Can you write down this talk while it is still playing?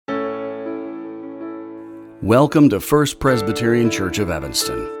Welcome to First Presbyterian Church of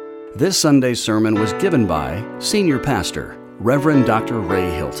Evanston. This Sunday's sermon was given by Senior Pastor, Reverend Dr.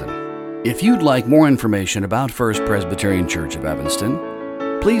 Ray Hilton. If you'd like more information about First Presbyterian Church of Evanston,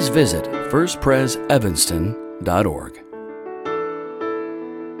 please visit firstpresevanston.org.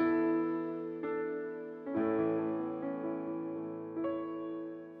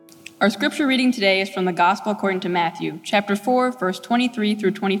 Our scripture reading today is from the Gospel according to Matthew, chapter 4, verse 23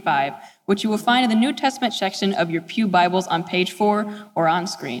 through 25, which you will find in the New Testament section of your pew Bibles on page 4 or on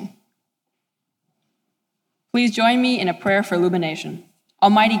screen. Please join me in a prayer for illumination.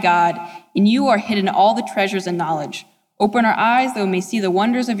 Almighty God, in you are hidden all the treasures and knowledge. Open our eyes that we may see the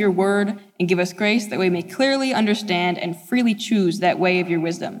wonders of your word, and give us grace that we may clearly understand and freely choose that way of your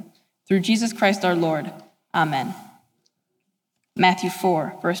wisdom. Through Jesus Christ our Lord. Amen. Matthew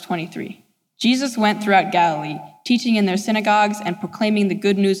 4, verse 23. Jesus went throughout Galilee, teaching in their synagogues and proclaiming the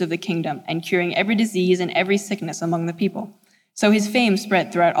good news of the kingdom and curing every disease and every sickness among the people. So his fame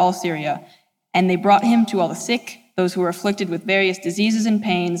spread throughout all Syria, and they brought him to all the sick, those who were afflicted with various diseases and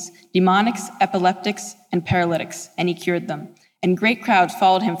pains, demonics, epileptics, and paralytics, and he cured them. And great crowds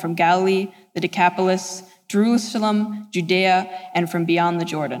followed him from Galilee, the Decapolis, Jerusalem, Judea, and from beyond the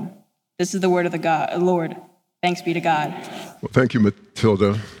Jordan. This is the word of the Lord. Thanks be to God. Well, thank you,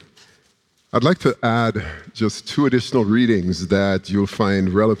 Matilda. I'd like to add just two additional readings that you'll find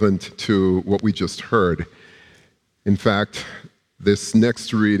relevant to what we just heard. In fact, this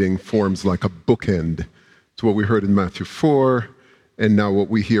next reading forms like a bookend to what we heard in Matthew 4 and now what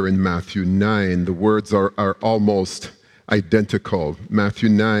we hear in Matthew 9. The words are almost identical. Matthew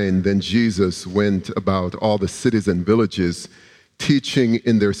 9, then Jesus went about all the cities and villages, teaching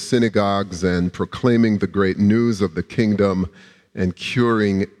in their synagogues and proclaiming the great news of the kingdom and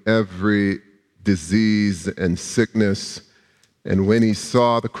curing every disease and sickness. And when he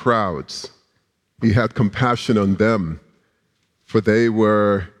saw the crowds, he had compassion on them, for they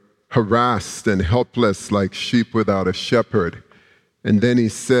were harassed and helpless like sheep without a shepherd. And then he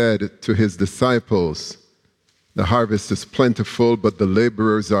said to his disciples, "The harvest is plentiful, but the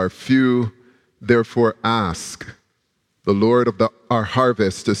laborers are few. Therefore ask the Lord of our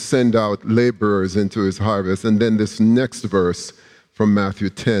harvest to send out laborers into his harvest." And then this next verse from Matthew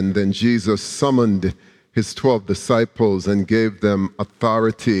 10, then Jesus summoned his 12 disciples and gave them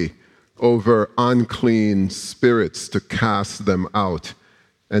authority over unclean spirits to cast them out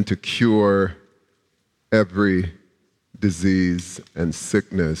and to cure every disease and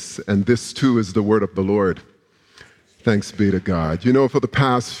sickness. And this too is the word of the Lord. Thanks be to God. You know, for the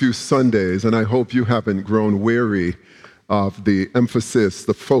past few Sundays, and I hope you haven't grown weary of the emphasis,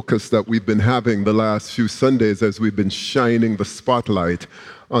 the focus that we've been having the last few Sundays as we've been shining the spotlight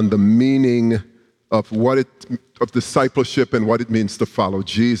on the meaning of of discipleship and what it means to follow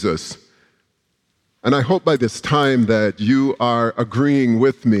Jesus. And I hope by this time that you are agreeing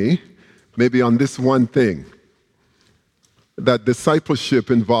with me, maybe on this one thing, that discipleship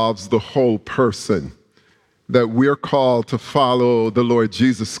involves the whole person, that we're called to follow the Lord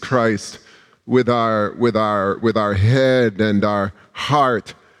Jesus Christ with our head and our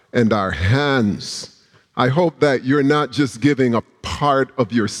heart and our hands. I hope that you're not just giving a part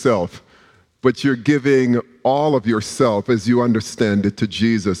of yourself, but you're giving all of yourself as you understand it to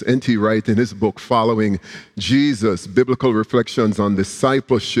Jesus. N.T. Wright, in his book, Following Jesus, Biblical Reflections on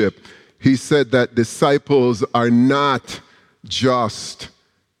Discipleship, he said that disciples are not just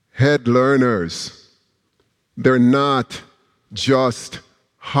head learners. They're not just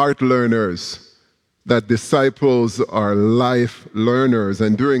heart learners, that disciples are life learners.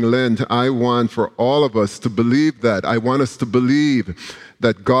 And during Lent, I want for all of us to believe that. I want us to believe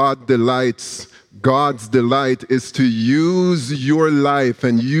that God's delight is to use your life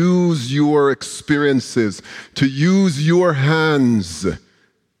and use your experiences, to use your hands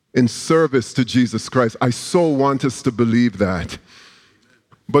in service to Jesus Christ. I so want us to believe that.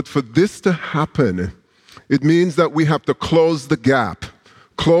 But for this to happen, it means that we have to close the gap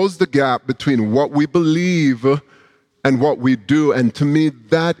between what we believe and what we do. And to me,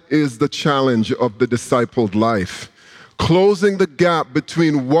 that is the challenge of the discipled life. Closing the gap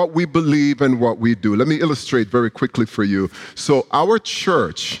between what we believe and what we do. Let me illustrate very quickly for you. So our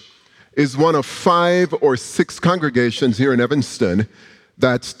church is one of 5 or 6 congregations here in Evanston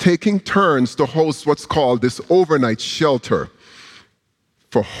that's taking turns to host what's called this overnight shelter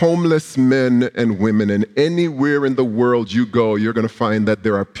for homeless men and women. And anywhere in the world you go, you're going to find that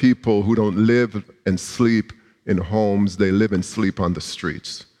there are people who don't live and sleep in homes. They live and sleep on the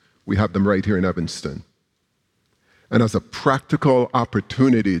streets. We have them right here in Evanston. And as a practical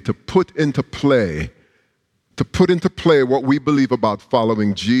opportunity to put into play what we believe about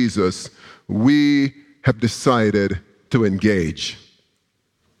following Jesus, we have decided to engage.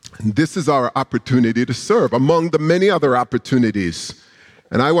 And this is our opportunity to serve among the many other opportunities.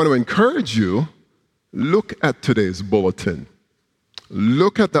 And I want to encourage you, look at today's bulletin.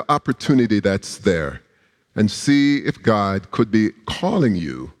 Look at the opportunity that's there and see if God could be calling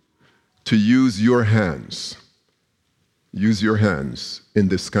you to use your hands. Use your hands in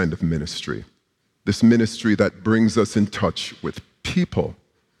this kind of ministry. This ministry that brings us in touch with people.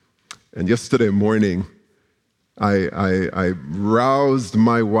 And yesterday morning, I roused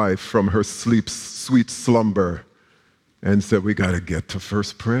my wife from her sweet slumber and said, we got to get to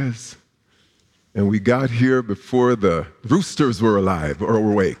First Pres. And we got here before the roosters were alive or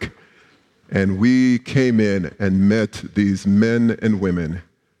awake. And we came in and met these men and women,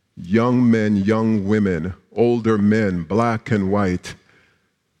 young men, young women, older men, black and white.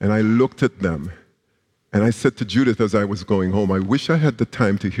 And I looked at them and I said to Judith as I was going home, I wish I had the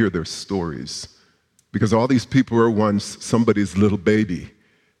time to hear their stories. Because all these people were once somebody's little baby,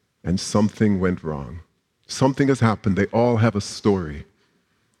 and something went wrong. Something has happened. They all have a story.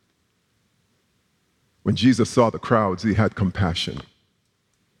 When Jesus saw the crowds, he had compassion.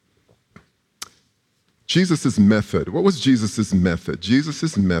 Jesus' method. What was Jesus' method?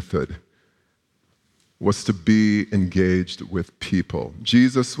 Jesus' method was to be engaged with people.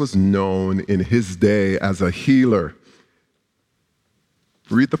 Jesus was known in his day as a healer.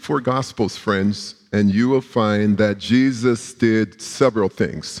 Read the 4 Gospels, friends, and you will find that Jesus did several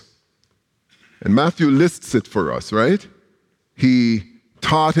things. And Matthew lists it for us, right? He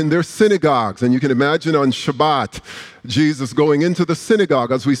taught in their synagogues, and you can imagine on Shabbat, Jesus going into the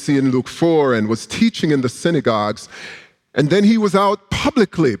synagogue, as we see in Luke 4, and was teaching in the synagogues. And then he was out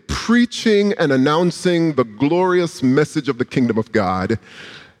publicly preaching and announcing the glorious message of the kingdom of God.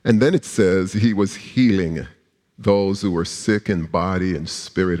 And then it says he was healing those who were sick in body and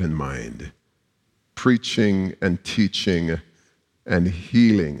spirit and mind. Preaching and teaching and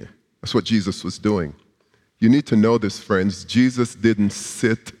healing. That's what Jesus was doing. You need to know this, friends. Jesus didn't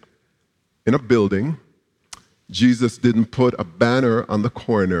sit in a building. Jesus didn't put a banner on the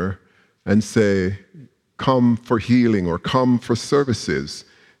corner and say, come for healing or come for services.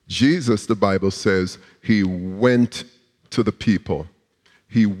 Jesus, the Bible says, he went to the people.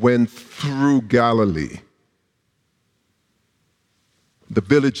 He went through Galilee, the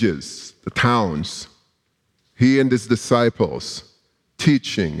villages, the towns. He and his disciples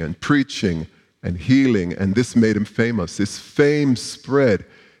teaching and preaching and healing, and this made him famous. His fame spread.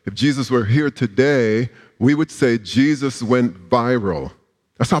 If Jesus were here today, we would say Jesus went viral.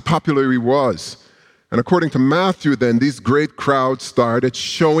 That's how popular he was. And according to Matthew, then, these great crowds started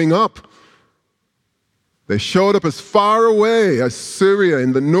showing up. They showed up as far away as Syria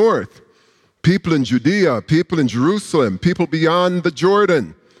in the north. People in Judea, people in Jerusalem, people beyond the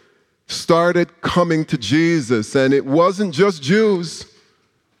Jordan started coming to Jesus. And it wasn't just Jews.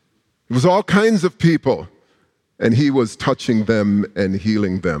 It was all kinds of people. And he was touching them and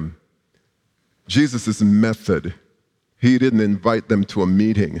healing them. Jesus' method, he didn't invite them to a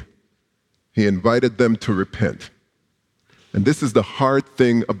meeting. He invited them to repent. And this is the hard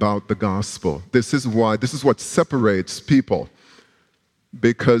thing about the gospel. This is what separates people.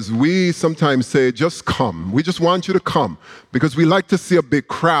 Because we sometimes say, just come. We just want you to come. Because we like to see a big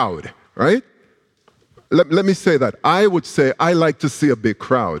crowd, right? Let me say that. I would say I like to see a big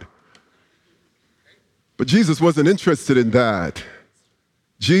crowd. But Jesus wasn't interested in that.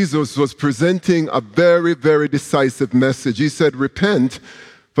 Jesus was presenting a very, very decisive message. He said, repent,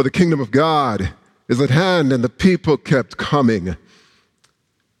 for the kingdom of God is at hand, and the people kept coming.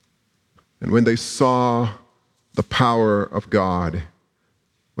 And when they saw the power of God,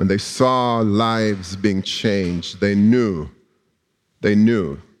 when they saw lives being changed, they knew.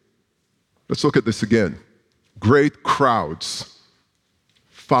 Let's look at this again. Great crowds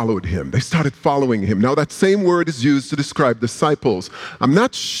followed him. They started following him. Now that same word is used to describe disciples. I'm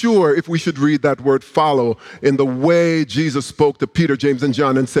not sure if we should read that word follow in the way Jesus spoke to Peter, James, and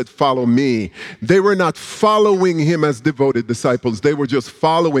John and said, follow me. They were not following him as devoted disciples. They were just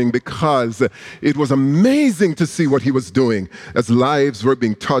following because it was amazing to see what he was doing as lives were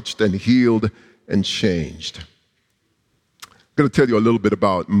being touched and healed and changed. I'm going to tell you a little bit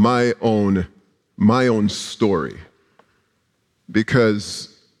about my own story, because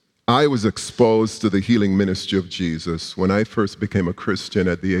I was exposed to the healing ministry of Jesus when I first became a Christian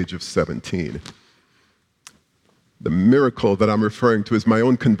at the age of 17. The miracle that I'm referring to is my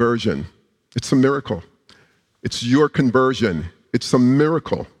own conversion. It's a miracle. It's your conversion. It's a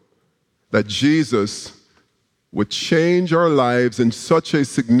miracle that Jesus would change our lives in such a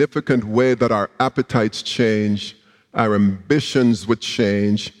significant way that our appetites change, our ambitions would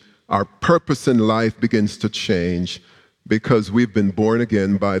change, Our purpose in life begins to change because we've been born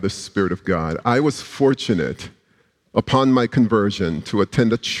again by the Spirit of God. I was fortunate upon my conversion to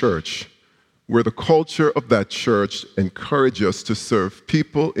attend a church where the culture of that church encouraged us to serve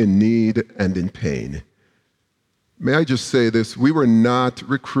people in need and in pain. May I just say this? We were not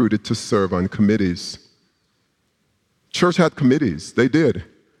recruited to serve on committees. Church had committees, they did.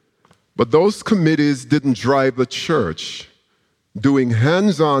 But those committees didn't drive the church. Doing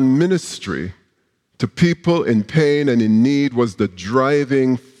hands-on ministry to people in pain and in need was the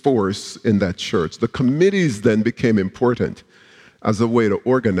driving force in that church. The committees then became important as a way to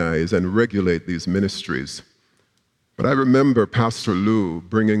organize and regulate these ministries. But I remember Pastor Lou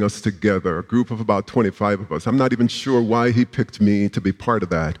bringing us together, a group of about 25 of us. I'm not even sure why he picked me to be part of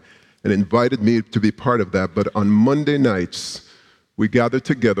that and invited me to be part of that. But on Monday nights, we gathered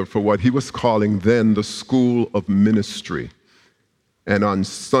together for what he was calling then the School of Ministry. And on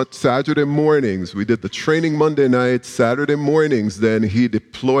Saturday mornings, we did the training Monday night. Saturday mornings, then he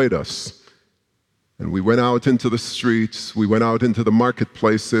deployed us. And we went out into the streets, we went out into the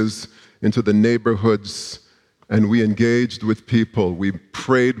marketplaces, into the neighborhoods, and we engaged with people. We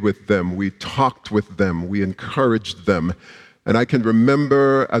prayed with them, we talked with them, we encouraged them. And I can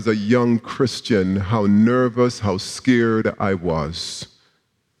remember as a young Christian how nervous, how scared I was.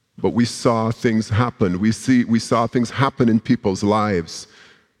 But we saw things happen. We saw things happen in people's lives.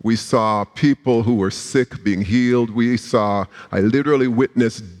 We saw people who were sick being healed. I literally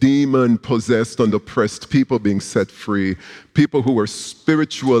witnessed demon-possessed and oppressed people being set free. People who were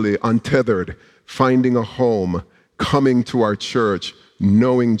spiritually untethered, finding a home, coming to our church,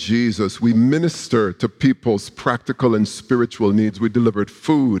 knowing Jesus. We ministered to people's practical and spiritual needs. We delivered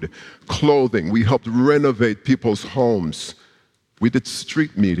food, clothing. We helped renovate people's homes. We did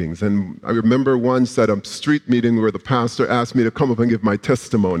street meetings, and I remember once at a street meeting where the pastor asked me to come up and give my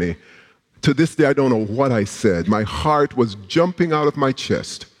testimony. To this day, I don't know what I said. My heart was jumping out of my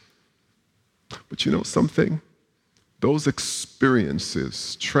chest. But you know something? Those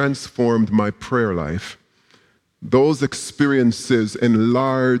experiences transformed my prayer life. Those experiences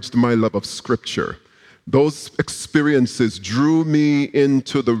enlarged my love of Scripture. Those experiences drew me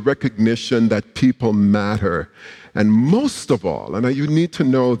into the recognition that people matter. And most of all, and you need to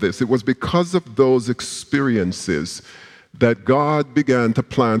know this, it was because of those experiences that God began to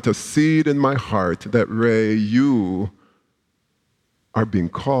plant a seed in my heart that, Ray, you are being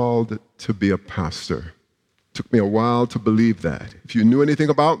called to be a pastor. It took me a while to believe that. If you knew anything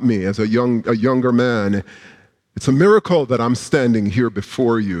about me as a younger man, it's a miracle that I'm standing here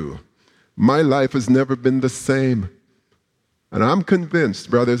before you. My life has never been the same. And I'm convinced,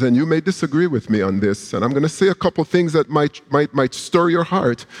 brothers, and you may disagree with me on this, and I'm going to say a couple things that might stir your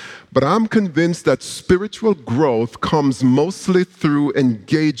heart, but I'm convinced that spiritual growth comes mostly through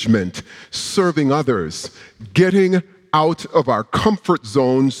engagement, serving others, getting out of our comfort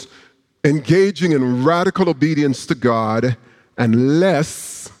zones, engaging in radical obedience to God, and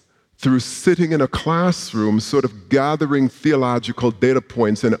less through sitting in a classroom, sort of gathering theological data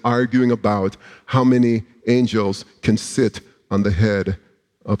points and arguing about how many angels can sit on the head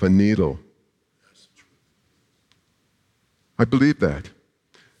of a needle. I believe that.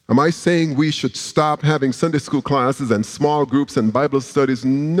 Am I saying we should stop having Sunday school classes and small groups and Bible studies?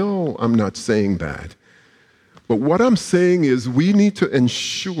 No, I'm not saying that. But what I'm saying is we need to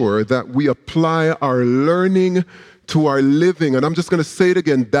ensure that we apply our learning to our living. And I'm just going to say it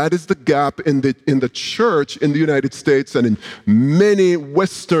again, that is the gap in the church in the United States and in many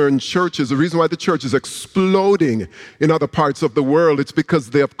Western churches. The reason why the church is exploding in other parts of the world, it's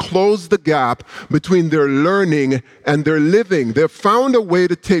because they have closed the gap between their learning and their living. They've found a way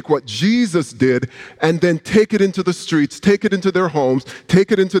to take what Jesus did and then take it into the streets, take it into their homes, take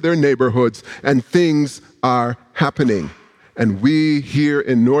it into their neighborhoods, and things are happening. And we here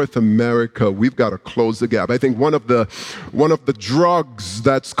in North America, we've got to close the gap. I think one of the drugs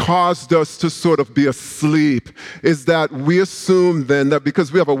that's caused us to sort of be asleep is that we assume then that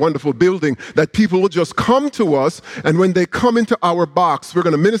because we have a wonderful building, that people will just come to us, and when they come into our box, we're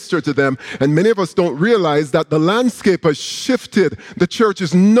going to minister to them. And many of us don't realize that the landscape has shifted. The church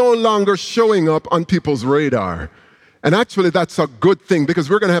is no longer showing up on people's radar. And actually, that's a good thing, because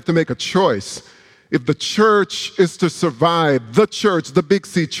we're going to have to make a choice. If the church is to survive, the church, the Big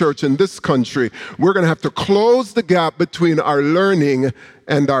C church in this country, we're going to have to close the gap between our learning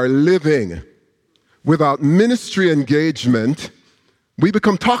and our living. Without ministry engagement, we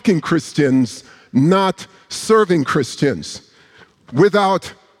become talking Christians, not serving Christians.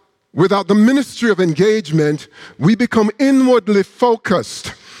 Without the ministry of engagement, we become inwardly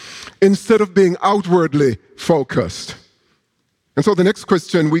focused instead of being outwardly focused. And so the next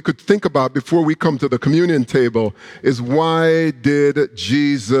question we could think about before we come to the communion table is, why did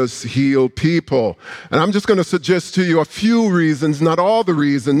Jesus heal people? And I'm just going to suggest to you a few reasons, not all the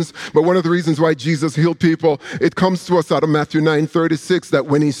reasons, but one of the reasons why Jesus healed people. It comes to us out of Matthew 9:36, that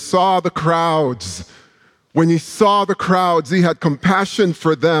when he saw the crowds, he had compassion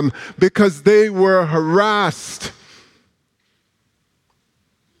for them because they were harassed.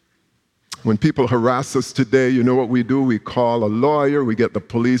 When people harass us today, you know what we do? We call a lawyer, we get the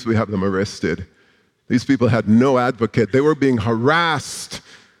police, we have them arrested. These people had no advocate. They were being harassed.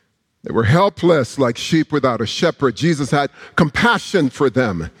 They were helpless like sheep without a shepherd. Jesus had compassion for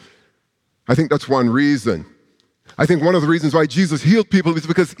them. I think that's one reason. I think one of the reasons why Jesus healed people is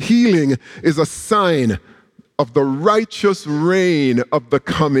because healing is a sign of the righteous reign of the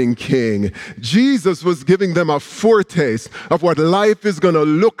coming King. Jesus was giving them a foretaste of what life is going to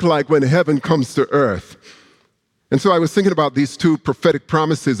look like when heaven comes to earth. And so I was thinking about these two prophetic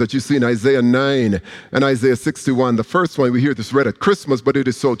promises that you see in Isaiah 9 and Isaiah 61. The first one, we hear this read at Christmas, but it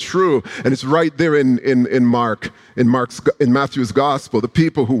is so true. And it's right there in Matthew's gospel. The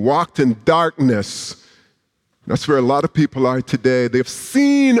people who walked in darkness, that's where a lot of people are today. They've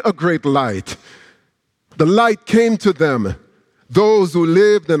seen a great light. The light came to them. Those who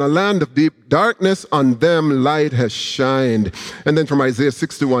lived in a land of deep darkness, on them light has shined. And then from Isaiah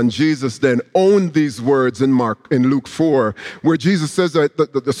 61, Jesus then owned these words in Luke 4, where Jesus says that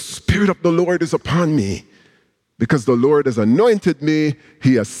the Spirit of the Lord is upon me, because the Lord has anointed me.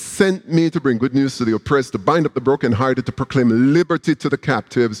 He has sent me to bring good news to the oppressed, to bind up the brokenhearted, to proclaim liberty to the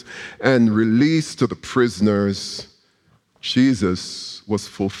captives and release to the prisoners. Jesus was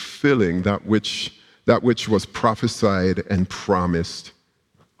fulfilling that which was prophesied and promised.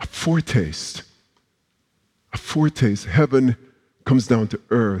 A foretaste. Heaven comes down to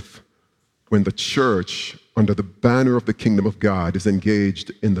earth when the church, under the banner of the kingdom of God, is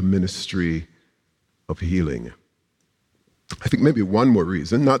engaged in the ministry of healing. I think maybe one more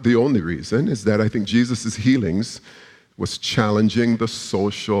reason, not the only reason, is that I think Jesus' healings was challenging the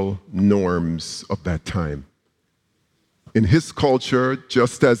social norms of that time. In his culture,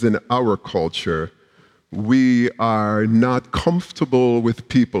 just as in our culture, we are not comfortable with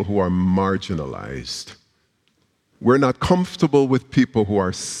people who are marginalized. We're not comfortable with people who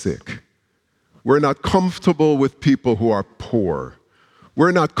are sick. We're not comfortable with people who are poor.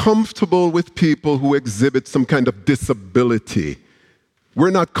 We're not comfortable with people who exhibit some kind of disability. We're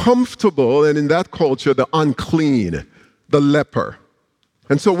not comfortable, and in that culture, the unclean, the leper.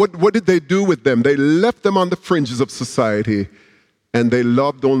 And so what did they do with them? They left them on the fringes of society, and they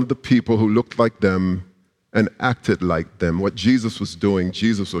loved only the people who looked like them and acted like them. What Jesus was doing,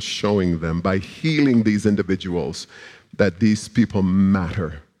 Jesus was showing them by healing these individuals that these people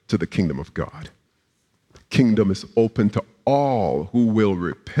matter to the kingdom of God. The kingdom is open to all who will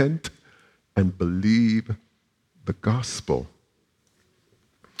repent and believe the gospel.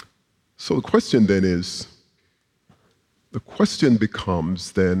 So the question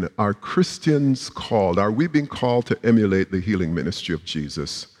becomes then, are Christians called, are we being called to emulate the healing ministry of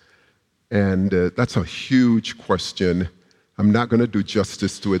Jesus? And that's a huge question. I'm not going to do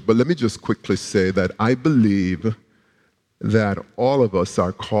justice to it, but let me just quickly say that I believe that all of us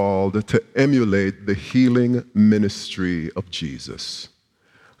are called to emulate the healing ministry of Jesus.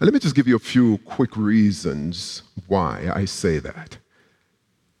 And let me just give you a few quick reasons why I say that.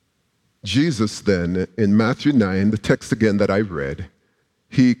 Jesus then, in Matthew 9, the text again that I read,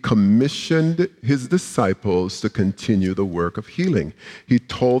 he commissioned his disciples to continue the work of healing. He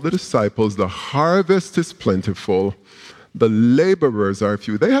told the disciples, the harvest is plentiful, the laborers are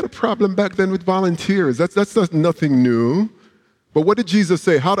few. They had a problem back then with volunteers. That's nothing new. But what did Jesus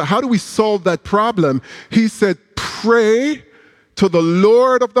say? How do we solve that problem? He said, pray to the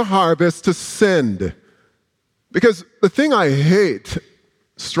Lord of the harvest to send. Because the thing I hate,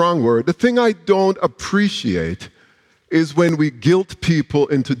 strong word, the thing I don't appreciate is when we guilt people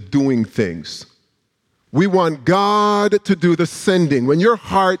into doing things. We want God to do the sending. When your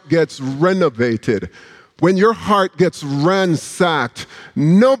heart gets renovated, when your heart gets ransacked,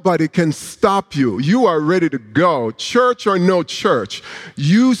 nobody can stop you. You are ready to go. Church or no church,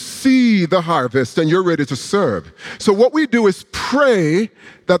 you see the harvest and you're ready to serve. So what we do is pray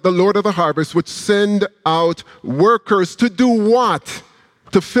that the Lord of the harvest would send out workers to do what?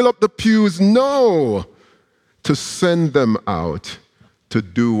 To fill up the pews? No. To send them out to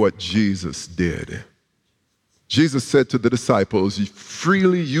do what Jesus did. Jesus said to the disciples,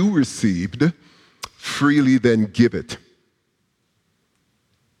 freely you received, freely then give it.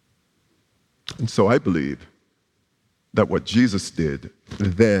 And so I believe that what Jesus did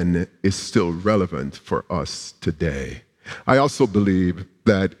then is still relevant for us today. I also believe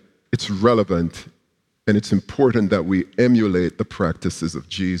that it's relevant and it's important that we emulate the practices of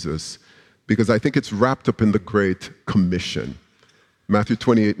Jesus, because I think it's wrapped up in the Great Commission. Matthew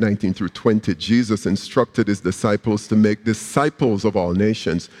 28:19 through 20, Jesus instructed his disciples to make disciples of all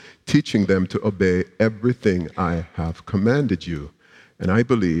nations, teaching them to obey everything I have commanded you. And I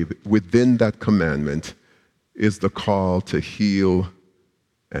believe within that commandment is the call to heal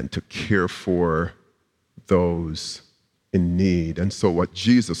and to care for those in need. And so what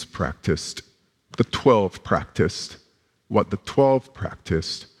Jesus practiced, the 12 practiced, what the 12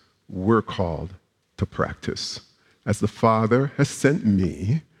 practiced, we're called to practice. As the Father has sent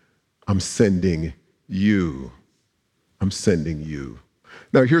me, I'm sending you. I'm sending you.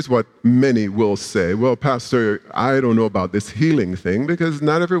 Now, here's what many will say. Well, Pastor, I don't know about this healing thing because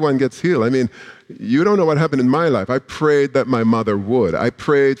not everyone gets healed. I mean, you don't know what happened in my life. I prayed that my mother would. I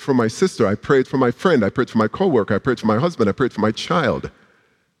prayed for my sister. I prayed for my friend. I prayed for my coworker. I prayed for my husband. I prayed for my child.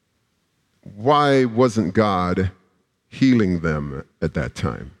 Why wasn't God healing them at that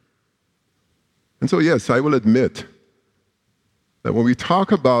time? And so, yes, I will admit that when we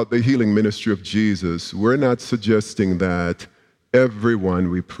talk about the healing ministry of Jesus, we're not suggesting that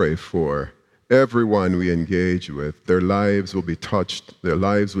everyone we pray for, everyone we engage with, their lives will be touched, their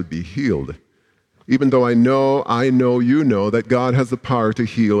lives would be healed. Even though I know, you know that God has the power to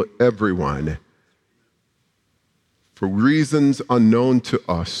heal everyone. For reasons unknown to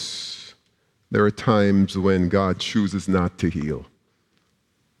us, there are times when God chooses not to heal,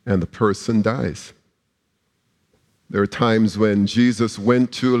 and the person dies. There are times when Jesus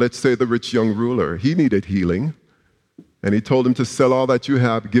went to, let's say, the rich young ruler. He needed healing. And he told him to sell all that you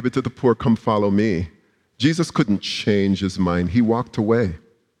have, give it to the poor, come follow me. Jesus couldn't change his mind. He walked away.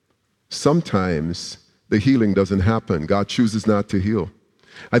 Sometimes the healing doesn't happen. God chooses not to heal.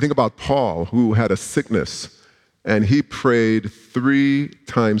 I think about Paul, who had a sickness, and he prayed 3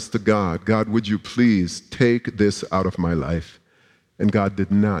 times to God, God, would you please take this out of my life? And God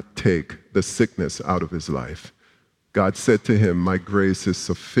did not take the sickness out of his life. God said to him, my grace is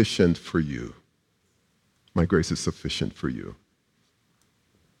sufficient for you. My grace is sufficient for you.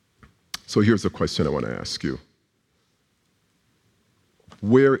 So here's a question I want to ask you.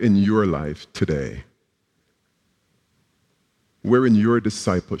 Where in your life today, where in your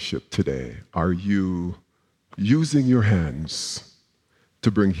discipleship today are you using your hands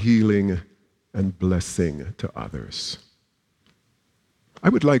to bring healing and blessing to others? I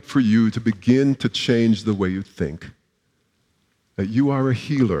would like for you to begin to change the way you think, that you are a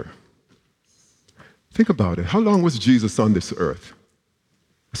healer. Think about it. How long was Jesus on this earth?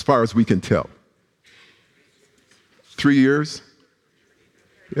 As far as we can tell. 3 years?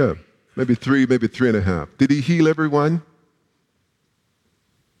 Yeah, maybe 3, maybe 3.5. Did he heal everyone?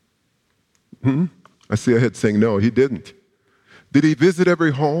 I see a head saying no, he didn't. Did he visit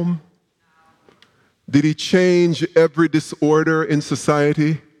every home? Did he change every disorder in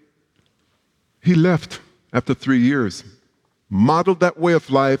society? He left after 3 years, modeled that way of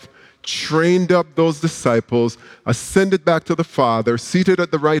life, trained up those disciples, ascended back to the Father, seated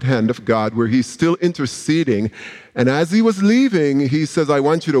at the right hand of God, where he's still interceding. And as he was leaving, he says, I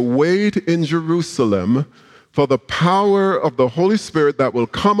want you to wait in Jerusalem for the power of the Holy Spirit that will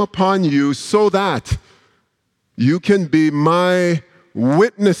come upon you so that you can be my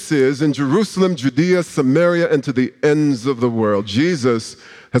witnesses in Jerusalem, Judea, Samaria, and to the ends of the world. Jesus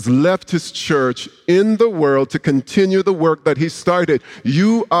has left his church in the world to continue the work that he started.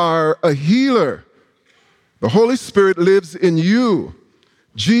 You are a healer. The Holy Spirit lives in you.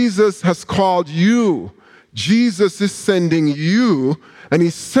 Jesus has called you. Jesus is sending you, and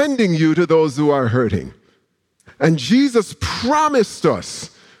he's sending you to those who are hurting. And Jesus promised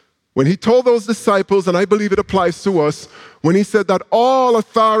us, when he told those disciples, and I believe it applies to us, when he said that all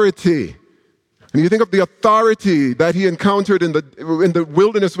authority, and you think of the authority that he encountered in the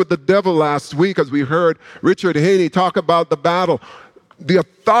wilderness with the devil last week, as we heard Richard Haney talk about the battle. The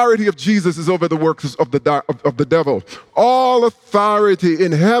authority of Jesus is over the works of the devil. All authority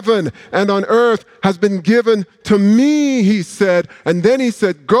in heaven and on earth has been given to me, he said. And then he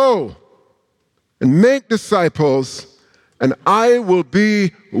said, go and make disciples, and I will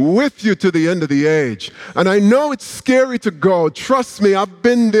be with you to the end of the age. And I know it's scary to go. Trust me, I've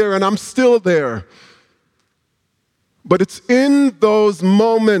been there and I'm still there. But it's in those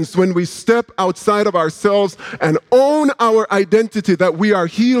moments when we step outside of ourselves and own our identity that we are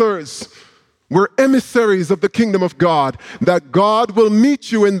healers. We're emissaries of the kingdom of God, that God will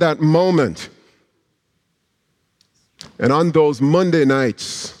meet you in that moment. And on those Monday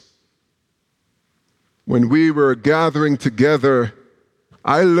nights, when we were gathering together,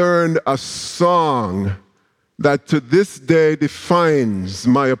 I learned a song that to this day defines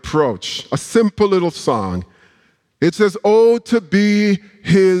my approach. A simple little song. It says, "Oh, to be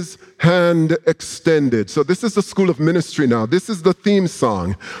his hand extended." So this is the School of Ministry now. This is the theme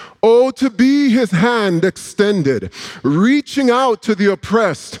song. Oh, to be his hand extended, reaching out to the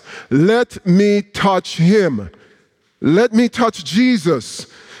oppressed. Let me touch him. Let me touch Jesus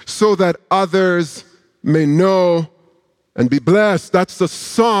so that others may know and be blessed. That's the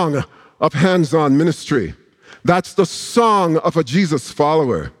song of hands-on ministry. That's the song of a Jesus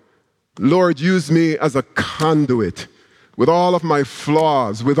follower. Lord, use me as a conduit with all of my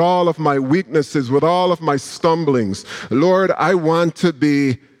flaws, with all of my weaknesses, with all of my stumblings. Lord, I want to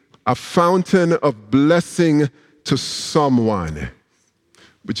be a fountain of blessing to someone.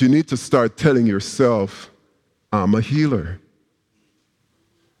 But you need to start telling yourself, I'm a healer.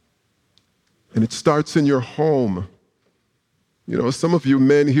 And it starts in your home. You know, some of you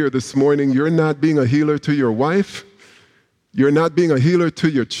men here this morning, you're not being a healer to your wife. You're not being a healer to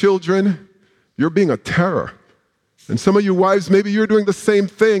your children. You're being a terror. And some of you wives, maybe you're doing the same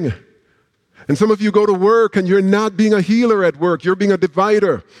thing. And some of you go to work and you're not being a healer at work. You're being a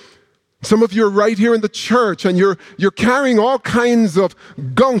divider. Some of you are right here in the church and you're carrying all kinds of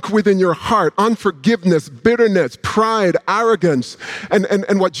gunk within your heart, unforgiveness, bitterness, pride, arrogance.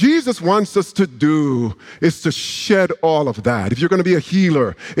 And what Jesus wants us to do is to shed all of that. If you're going to be a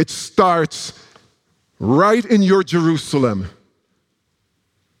healer, it starts right in your Jerusalem.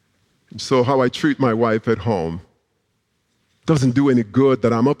 And so how I treat my wife at home doesn't do any good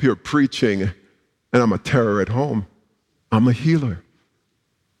that I'm up here preaching and I'm a terror at home. I'm a healer.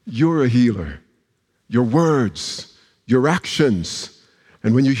 You're a healer. Your words, your actions.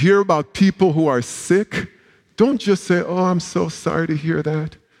 And when you hear about people who are sick, don't just say, "Oh, I'm so sorry to hear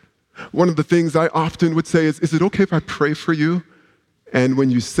that." One of the things I often would say is it okay if I pray for you? And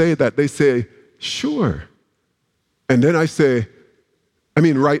when you say that, they say, "Sure." And then I say, "I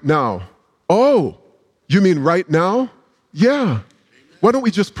mean right now." "Oh, you mean right now?" "Yeah." "Why don't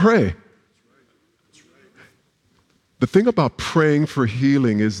we just pray?" The thing about praying for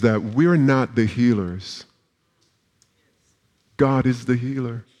healing is that we're not the healers. God is the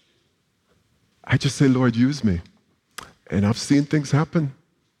healer. I just say, "Lord, use me." And I've seen things happen.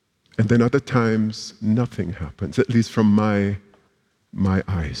 And then other times, nothing happens, at least from my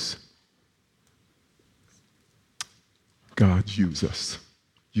eyes. God, use us.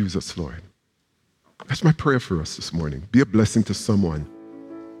 Use us, Lord. That's my prayer for us this morning. Be a blessing to someone.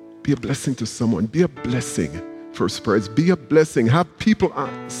 Be a blessing to someone. Be a blessing. First Pres, be a blessing. Have people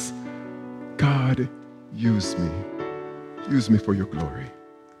ask, "God, use me. Use me for your glory."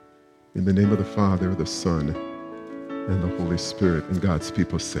 In the name of the Father, the Son, and the Holy Spirit, and God's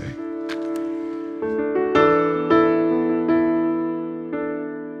people say,